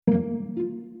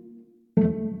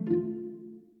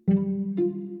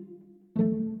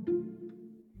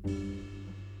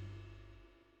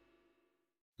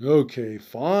Okay,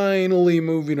 finally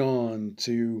moving on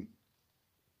to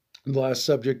the last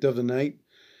subject of the night.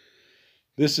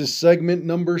 This is segment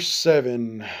number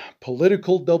 7,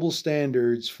 Political Double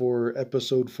Standards for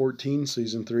episode 14,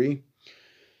 season 3.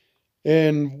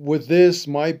 And with this,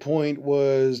 my point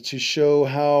was to show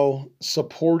how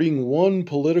supporting one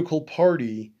political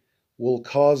party will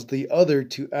cause the other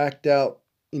to act out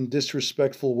in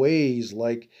disrespectful ways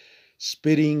like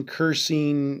spitting,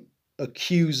 cursing,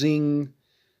 accusing,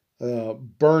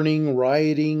 burning,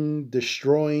 rioting,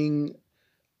 destroying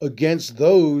against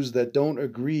those that don't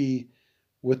agree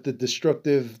with the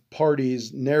destructive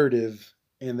party's narrative,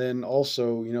 and then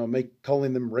also, make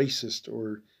calling them racist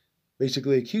or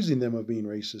basically accusing them of being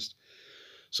racist.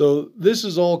 So this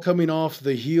is all coming off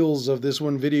the heels of this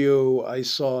one video I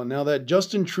saw. Now that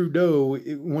Justin Trudeau,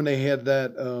 when they had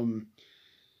that,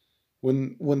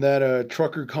 when that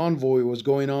trucker convoy was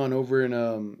going on over in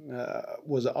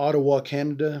was it Ottawa,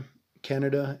 Canada.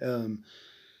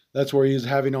 That's where he was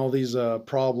having all these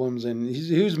problems, and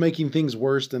he was making things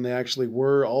worse than they actually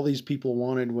were. All these people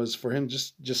wanted was for him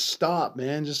just stop,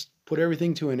 man, just put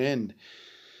everything to an end.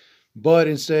 But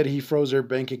instead, he froze their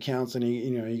bank accounts, and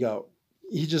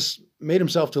he just made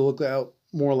himself to look out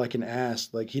more like an ass,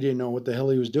 like he didn't know what the hell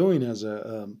he was doing as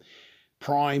a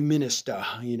prime minister,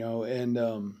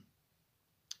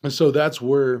 and so that's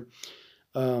where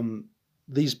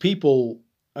these people.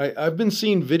 I've been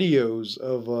seeing videos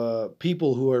of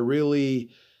people who are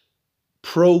really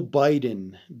pro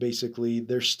Biden. Basically,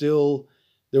 there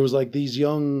was like these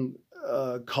young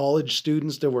college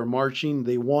students that were marching.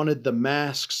 They wanted the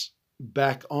masks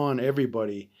back on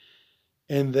everybody,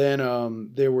 and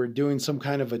then they were doing some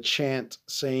kind of a chant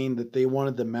saying that they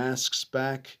wanted the masks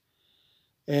back.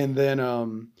 And then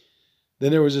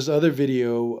there was this other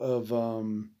video of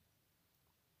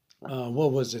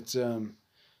what was it?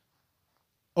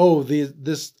 Oh, the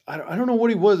this I don't know what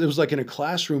he was. It was like in a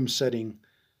classroom setting,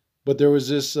 but there was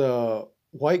this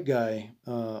white guy,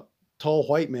 tall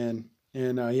white man,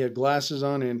 and he had glasses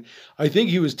on, and I think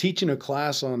he was teaching a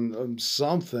class on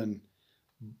something.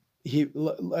 He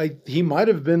might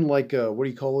have been like what do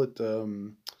you call it?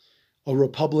 A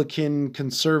Republican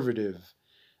conservative,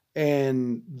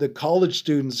 and the college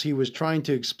students he was trying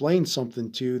to explain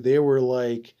something to, they were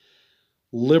like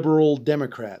liberal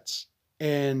Democrats.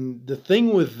 And the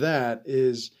thing with that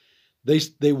is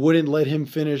they wouldn't let him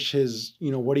finish his,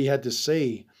 what he had to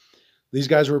say. These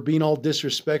guys were being all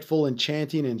disrespectful and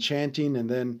chanting and chanting, and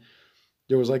then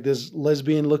there was like this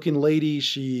lesbian looking lady,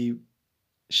 she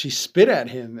spit at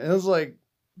him. And I was like,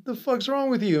 what the fuck's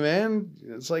wrong with you, man?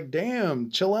 It's like,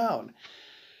 damn, chill out.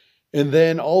 And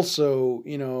then also,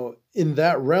 in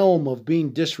that realm of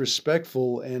being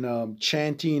disrespectful and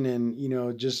chanting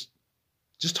and,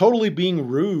 just totally being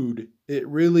rude, it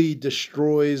really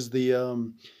destroys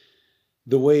the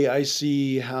way I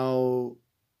see how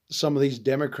some of these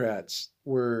Democrats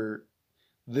were.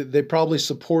 They probably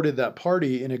supported that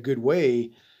party in a good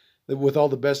way with all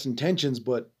the best intentions,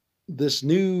 but this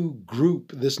new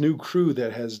group, this new crew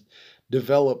that has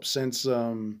developed since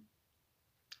the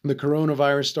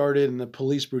coronavirus started and the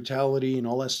police brutality and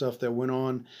all that stuff that went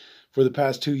on for the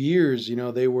past 2 years,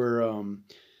 they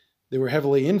were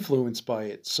heavily influenced by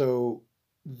it. So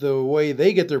the way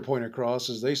they get their point across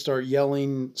is they start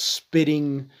yelling,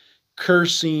 spitting,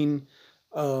 cursing.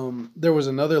 There was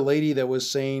another lady that was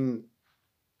saying,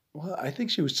 well, I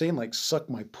think she was saying like "suck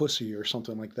my pussy" or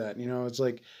something like that. It's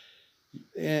like,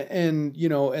 and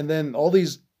then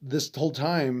this whole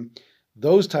time,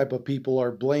 those type of people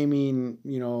are blaming,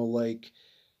 like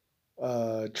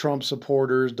Trump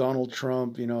supporters, Donald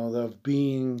Trump, of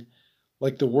being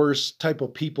like the worst type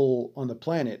of people on the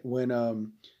planet. When,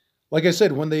 like I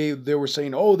said, when they were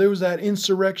saying, oh, there was that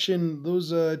insurrection,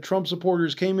 those Trump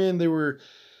supporters came in, they were,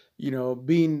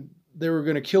 they were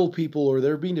going to kill people or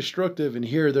they're being destructive. And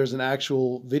here there's an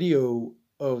actual video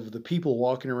of the people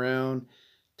walking around,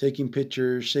 taking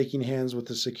pictures, shaking hands with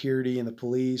the security and the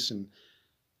police. And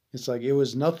it's like, it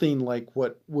was nothing like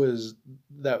what was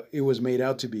that it was made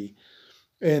out to be.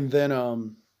 And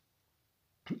then,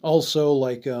 also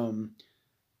like,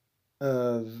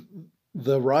 uh,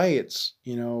 the riots,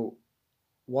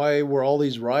 why were all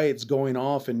these riots going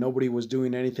off and nobody was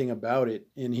doing anything about it?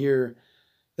 And here,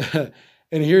 and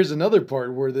here's another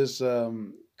part where this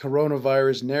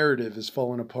coronavirus narrative is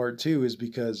falling apart too, is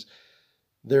because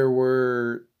there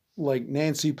were like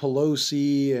Nancy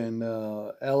Pelosi and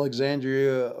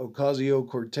Alexandria Ocasio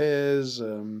Cortez,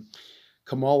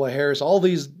 Kamala Harris, all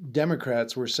these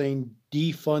Democrats were saying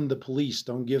defund the police,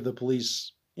 don't give the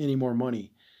police any more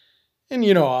money. And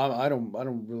I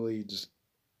don't really just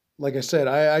like I said,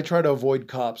 I try to avoid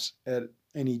cops at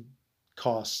any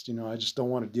costs. I just don't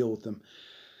want to deal with them.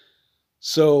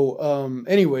 So,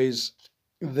 anyways,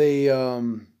 they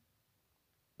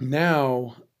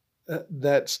now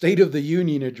that State of the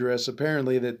Union address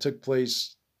apparently that took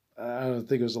place. I don't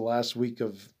think it was the last week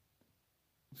of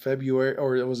February,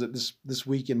 or was it this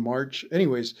week in March?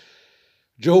 Anyways,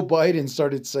 Joe Biden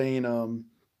started saying,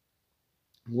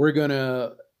 we're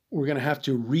gonna we're gonna have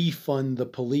to refund the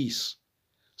police.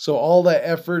 So all that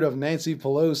effort of Nancy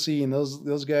Pelosi and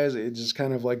those guys, it just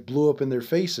kind of like blew up in their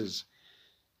faces.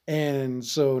 And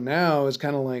so now it's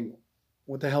kind of like,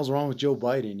 what the hell's wrong with Joe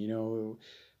Biden?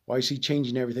 Why is he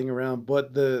changing everything around?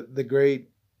 But the great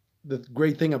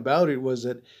thing about it was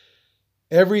that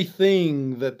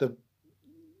everything that the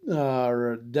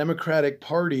Democratic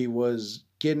Party was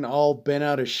getting all bent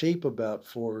out of shape about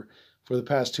for the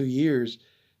past 2 years,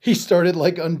 he started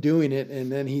like undoing it,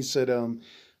 and then he said,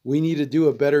 "We need to do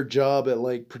a better job at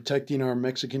like protecting our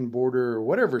Mexican border or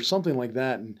whatever, something like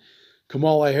that." And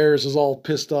Kamala Harris is all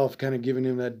pissed off, kind of giving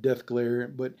him that death glare.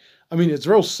 But I mean, it's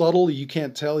real subtle. You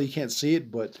can't tell, you can't see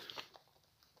it, but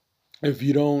if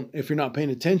you're not paying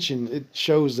attention, it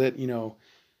shows that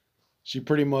she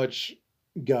pretty much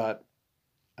got,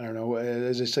 I don't know,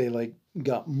 as I say, like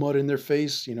got mud in their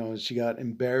face. She got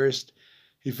embarrassed.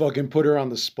 He fucking put her on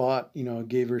the spot.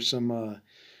 Gave her some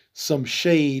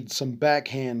shade, some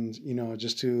backhand.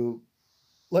 Just to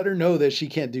let her know that she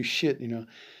can't do shit.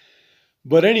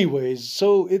 But anyways,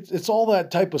 so it's all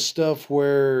that type of stuff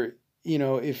where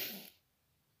if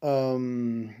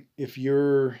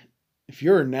you're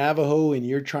a Navajo and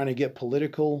you're trying to get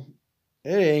political,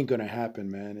 it ain't gonna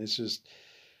happen, man. It's just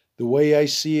the way I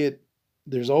see it.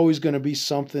 There's always going to be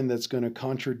something that's going to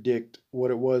contradict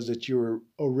what it was that you were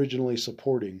originally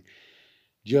supporting.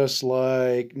 Just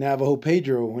like Navajo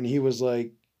Pedro, when he was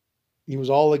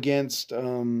all against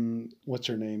what's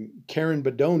her name, Karen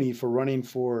Bedoni, for running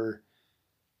for,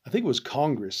 I think it was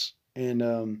Congress. And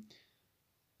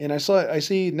I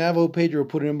see Navajo Pedro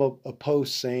putting him a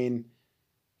post saying,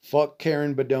 "Fuck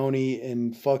Karen Bedoni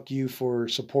and fuck you for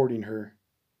supporting her."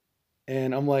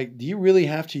 And I'm like, do you really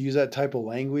have to use that type of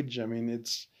language? I mean,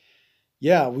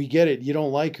 yeah, we get it. You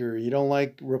don't like her. You don't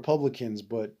like Republicans,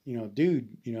 but, dude,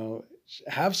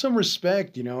 have some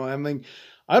respect. I mean,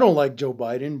 I don't like Joe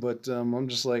Biden, but I'm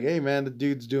just like, hey, man, the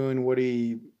dude's doing what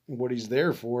he's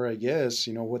there for, I guess,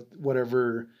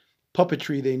 whatever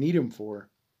puppetry they need him for.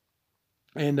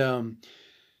 And,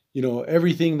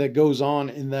 everything that goes on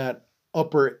in that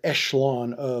upper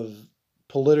echelon of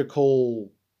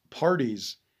political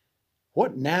parties.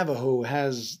 What Navajo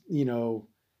has, the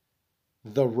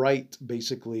right,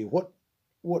 basically? What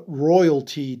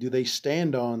royalty do they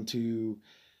stand on to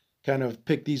kind of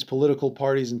pick these political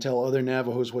parties and tell other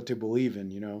Navajos what to believe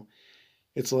in?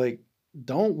 It's like,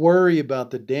 don't worry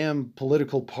about the damn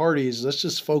political parties. Let's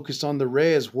just focus on the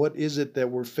res. What is it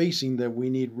that we're facing that we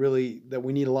need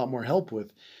a lot more help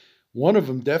with? One of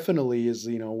them definitely is,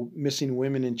 missing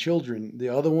women and children. The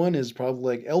other one is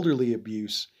probably like elderly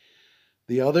abuse.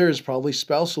 The other is probably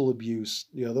spousal abuse.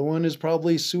 The other one is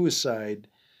probably suicide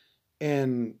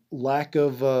and lack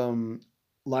of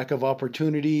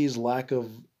opportunities, lack of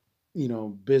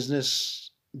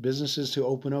businesses to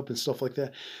open up and stuff like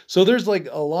that. So there's like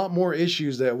a lot more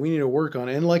issues that we need to work on.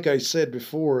 And like I said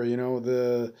before,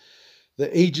 the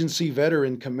agency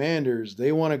veteran commanders,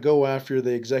 they want to go after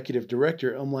the executive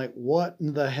director. I'm like, what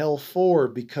in the hell for?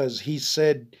 Because he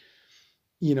said,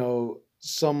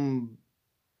 some,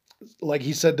 like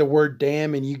he said the word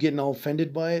damn and you getting all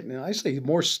offended by it. And I say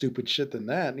more stupid shit than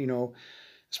that,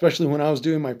 especially when I was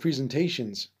doing my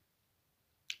presentations.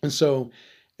 And so,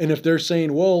 and if they're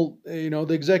saying, well,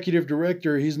 the executive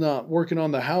director, he's not working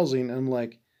on the housing, I'm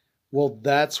like, well,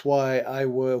 that's why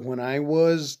when I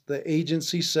was the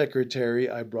agency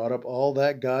secretary, I brought up all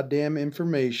that goddamn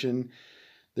information.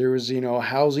 There was,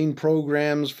 housing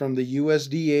programs from the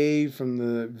USDA, from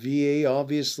the VA,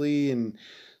 obviously, and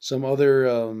some other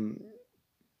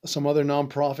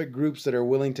nonprofit groups that are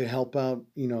willing to help out,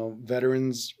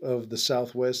 veterans of the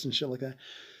Southwest and shit like that.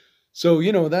 So,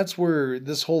 that's where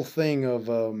this whole thing of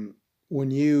when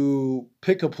you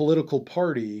pick a political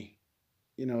party,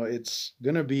 it's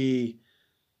gonna be,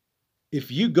 if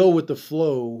you go with the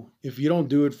flow, if you don't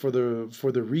do it for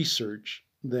the research,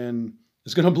 then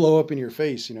it's gonna blow up in your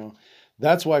face.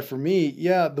 That's why for me,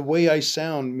 yeah, the way I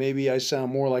sound, maybe I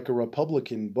sound more like a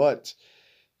Republican, but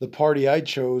the party I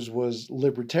chose was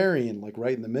libertarian, like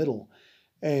right in the middle.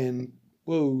 And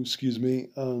whoa, excuse me.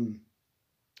 And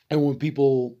when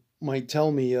people might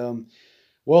tell me,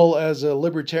 well, as a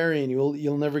libertarian,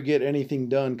 you'll never get anything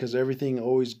done because everything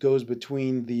always goes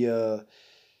between the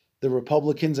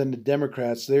Republicans and the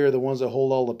Democrats. They're the ones that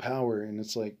hold all the power, and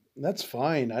it's like, that's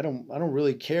fine. I don't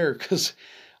really care because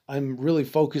I'm really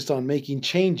focused on making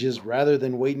changes rather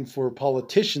than waiting for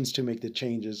politicians to make the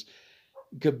changes.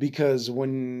 Because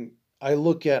when I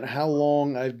look at how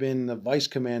long I've been the vice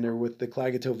commander with the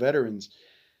Klagetoh veterans,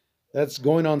 that's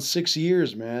going on 6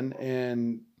 years, man.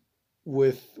 And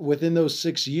within those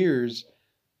 6 years,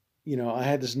 I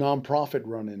had this nonprofit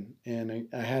running, and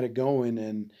I had it going,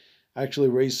 and I actually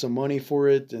raised some money for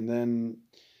it, and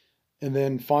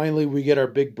then finally we get our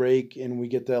big break and we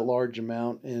get that large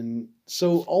amount. And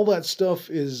so all that stuff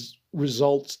is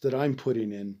results that I'm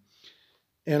putting in.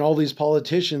 And all these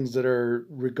politicians that are,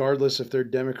 regardless if they're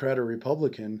Democrat or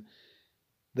Republican,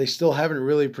 they still haven't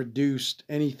really produced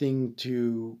anything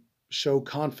to show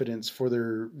confidence for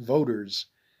their voters.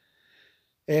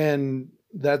 And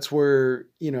that's where,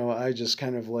 I just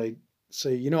kind of like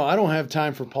say, I don't have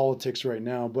time for politics right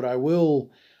now, but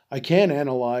I can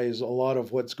analyze a lot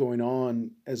of what's going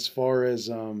on as far as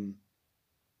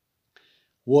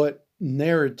what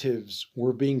narratives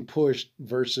were being pushed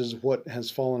versus what has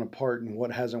fallen apart and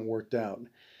what hasn't worked out.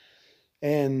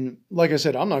 And like I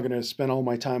said, I'm not going to spend all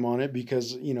my time on it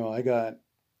because, I got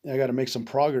to make some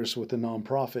progress with the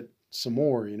nonprofit some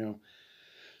more.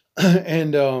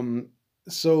 And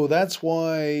so that's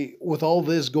why, with all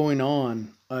this going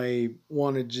on, I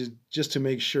wanted just to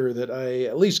make sure that I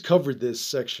at least covered this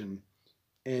section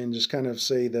and just kind of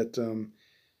say that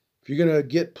if you're going to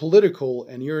get political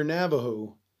and you're a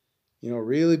Navajo,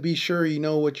 really be sure you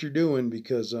know what you're doing,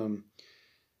 because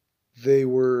there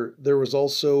was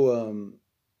also,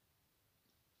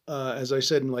 as I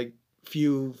said in like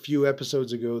few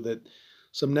episodes ago, that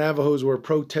some Navajos were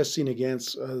protesting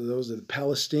against those are the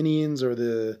Palestinians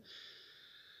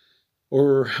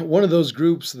or one of those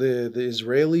groups, the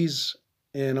Israelis.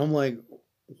 And I'm like,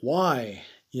 why?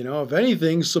 If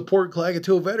anything, support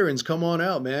Klagetoh veterans. Come on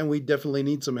out, man. We definitely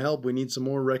need some help. We need some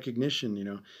more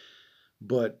recognition.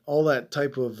 But all that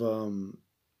type of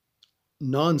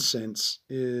nonsense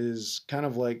is kind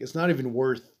of like, it's not even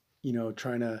worth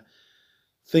trying to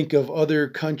think of other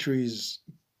countries'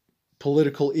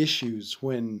 political issues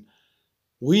when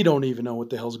we don't even know what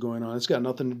the hell's going on. It's got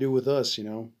nothing to do with us.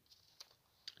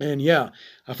 And yeah,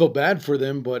 I feel bad for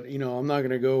them, but I'm not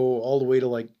going to go all the way to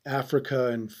like Africa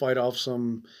and fight off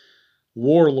some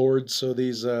warlords so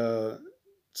these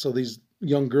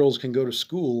young girls can go to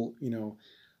school.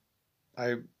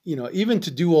 I even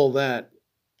to do all that,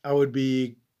 I would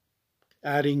be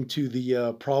adding to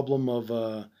the problem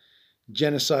of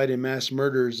genocide and mass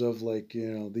murders of, like,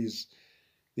 these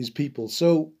people.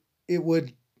 So it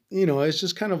would, it's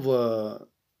just kind of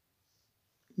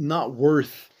not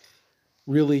worth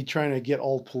really trying to get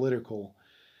all political.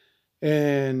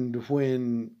 And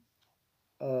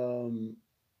um,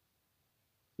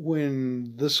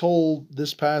 when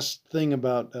this past thing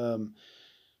about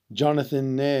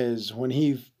Jonathan Nez, when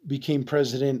he became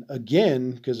president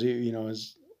again, because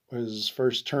his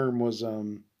first term was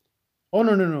oh,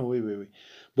 no, wait.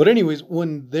 But anyways,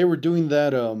 when they were doing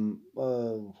that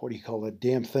what do you call that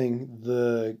damn thing?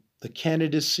 The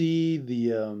candidacy,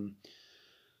 the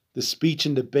speech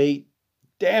and debate.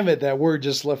 Damn it, that word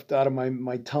just left out of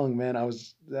my tongue, man.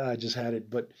 I just had it.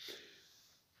 But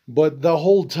the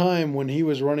whole time when he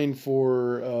was running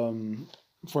for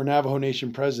Navajo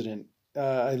Nation president,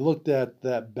 I looked at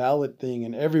that ballot thing,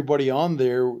 and everybody on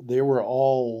there, they were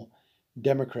all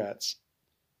Democrats.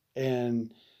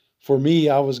 And for me,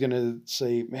 I was going to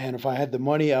say, man, if I had the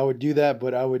money, I would do that,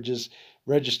 but I would just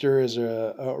register as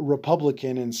a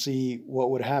Republican and see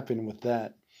what would happen with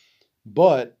that.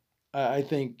 But I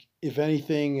think, if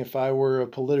anything, if I were a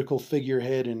political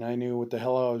figurehead and I knew what the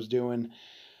hell I was doing,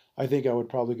 I think I would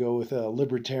probably go with a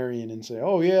libertarian and say,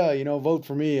 "Oh yeah, vote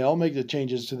for me. I'll make the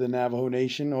changes to the Navajo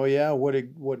Nation." Oh yeah, what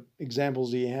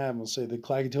examples do you have? I'll say the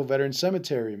Klagetoh Veteran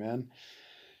Cemetery, man.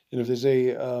 And if they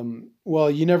say,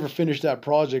 "Well, you never finished that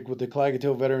project with the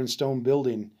Klagetoh Veteran Stone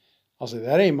Building," I'll say,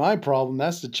 "That ain't my problem.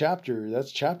 That's the chapter.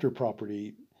 That's chapter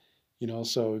property.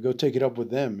 So go take it up with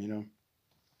them."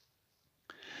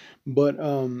 But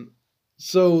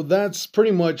so that's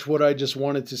pretty much what I just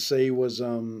wanted to say was,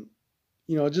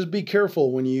 just be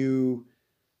careful when you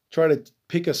try to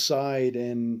pick a side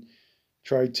and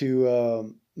try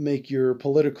to make your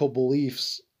political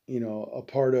beliefs, a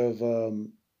part of,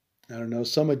 I don't know,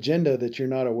 some agenda that you're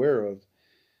not aware of.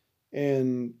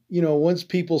 And, once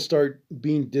people start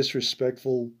being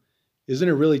disrespectful, isn't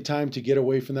it really time to get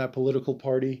away from that political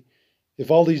party? If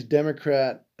all these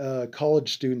Democrat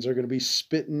college students are going to be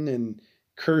spitting and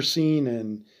cursing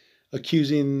and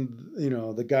accusing,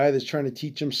 the guy that's trying to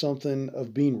teach them something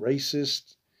of being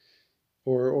racist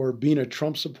or being a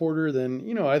Trump supporter,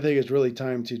 then I think it's really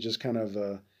time to just kind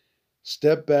of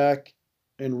step back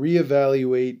and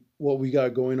reevaluate what we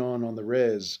got going on the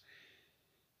res,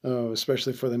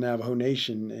 especially for the Navajo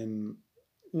Nation.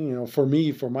 And, for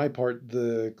me, for my part,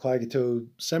 the Klagetoh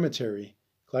Cemetery,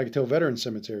 Klagetoh Veteran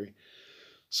Cemetery.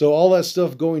 So all that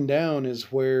stuff going down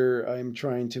is where I'm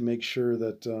trying to make sure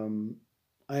that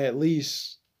I at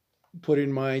least put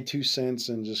in my 2 cents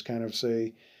and just kind of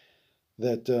say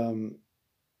that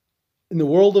in the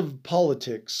world of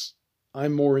politics,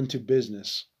 I'm more into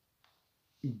business,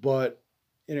 but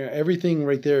everything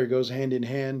right there goes hand in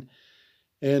hand.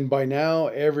 And by now,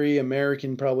 every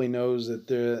American probably knows that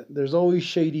there's always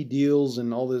shady deals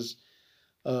and all this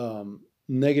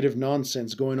negative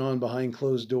nonsense going on behind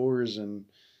closed doors. And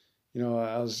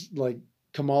I was like,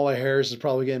 Kamala Harris is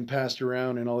probably getting passed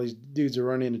around, and all these dudes are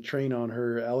running a train on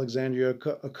her. Alexandria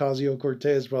Ocasio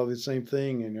Cortez, probably the same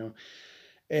thing,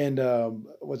 And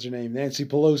what's her name? Nancy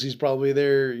Pelosi's probably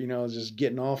there, just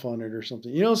getting off on it or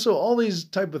something. So all these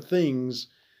type of things,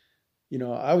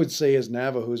 I would say as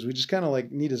Navajos, we just kind of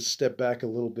like need to step back a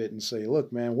little bit and say,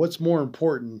 look, man, what's more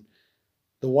important,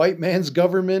 the white man's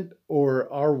government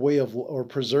or our way of or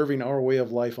preserving our way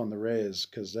of life on the res?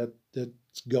 Because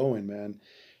that's going, man.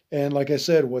 And like I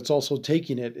said, what's also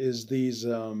taking it is these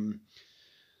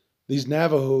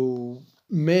Navajo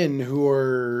men who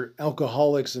are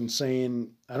alcoholics and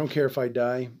saying, I don't care if I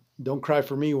die. Don't cry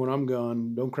for me when I'm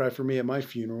gone. Don't cry for me at my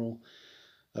funeral.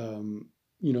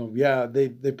 Yeah,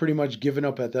 they pretty much given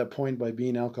up at that point by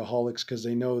being alcoholics because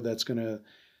they know that's going to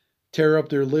tear up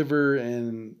their liver.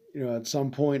 And, at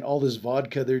some point, all this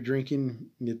vodka they're drinking,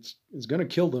 it's going to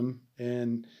kill them.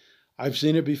 And I've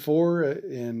seen it before.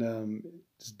 And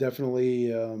it's definitely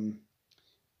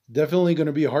going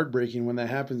to be heartbreaking when that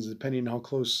happens, depending on how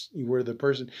close you were to the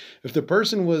person. If the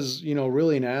person was,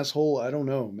 really an asshole, I don't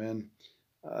know, man.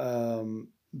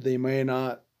 They may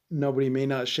not, nobody may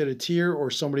not shed a tear,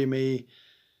 or somebody may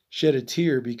shed a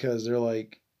tear because they're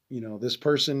like, this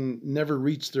person never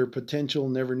reached their potential,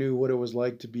 never knew what it was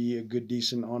like to be a good,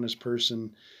 decent, honest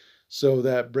person. So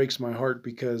that breaks my heart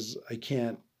because I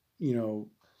can't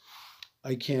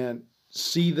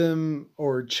see them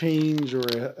or change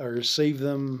or save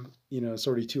them. It's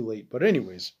already too late. But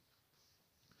anyways,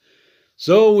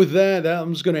 so with that,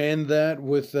 I'm just going to end that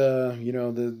with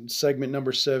the segment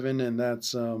number 7, and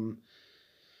that's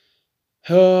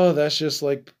just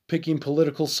like picking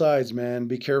political sides, man.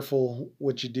 Be careful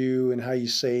what you do and how you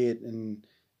say it, and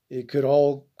it could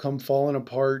all come falling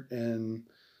apart. And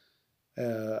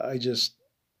I just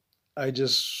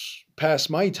pass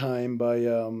my time by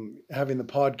having the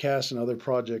podcast and other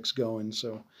projects going.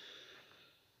 So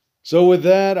with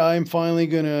that, I'm finally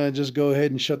gonna just go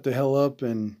ahead and shut the hell up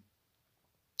and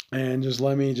just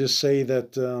let me just say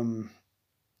that I'm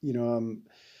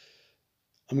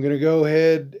gonna go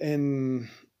ahead and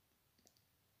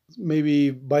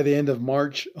maybe by the end of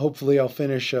March, hopefully I'll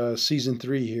finish season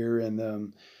 3 here,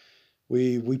 and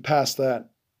we passed that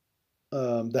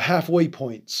the halfway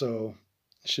point, so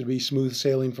it should be smooth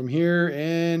sailing from here.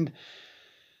 And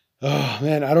oh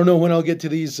man, I don't know when I'll get to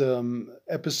these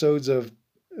episodes of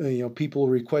people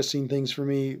requesting things for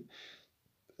me.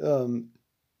 Um,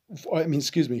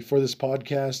 excuse me, for this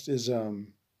podcast is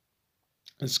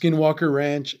Skinwalker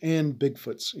Ranch and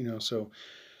Bigfoot's. So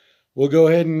we'll go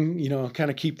ahead and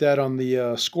kind of keep that on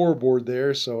the scoreboard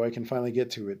there, so I can finally get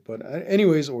to it. But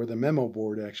anyways, or the memo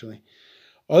board actually.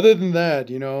 Other than that,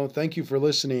 thank you for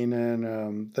listening,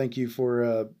 and thank you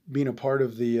for being a part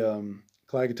of the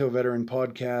Klagetoh Veteran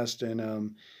Podcast,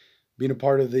 and being a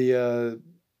part of the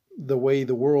way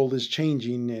the world is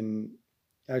changing, and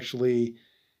actually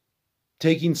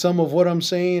taking some of what I'm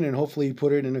saying and hopefully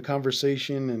put it in a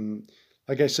conversation. And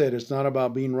like I said, it's not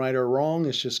about being right or wrong.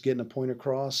 It's just getting a point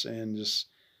across and just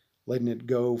letting it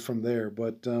go from there.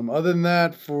 But other than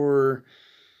that,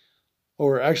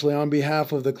 on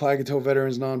behalf of the Klagetoh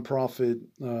Veterans Nonprofit,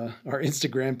 our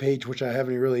Instagram page, which I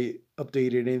haven't really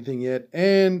updated anything yet,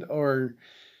 and our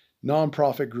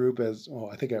nonprofit group, I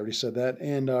think I already said that,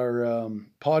 and our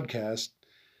podcast,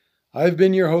 I've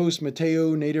been your host,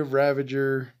 Mateo, Native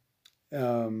Ravager,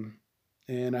 and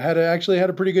I actually had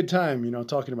a pretty good time,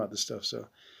 talking about this stuff. So,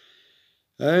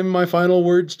 and my final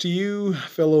words to you,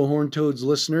 fellow Horned Toads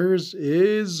listeners,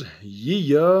 is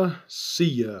see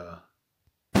ya.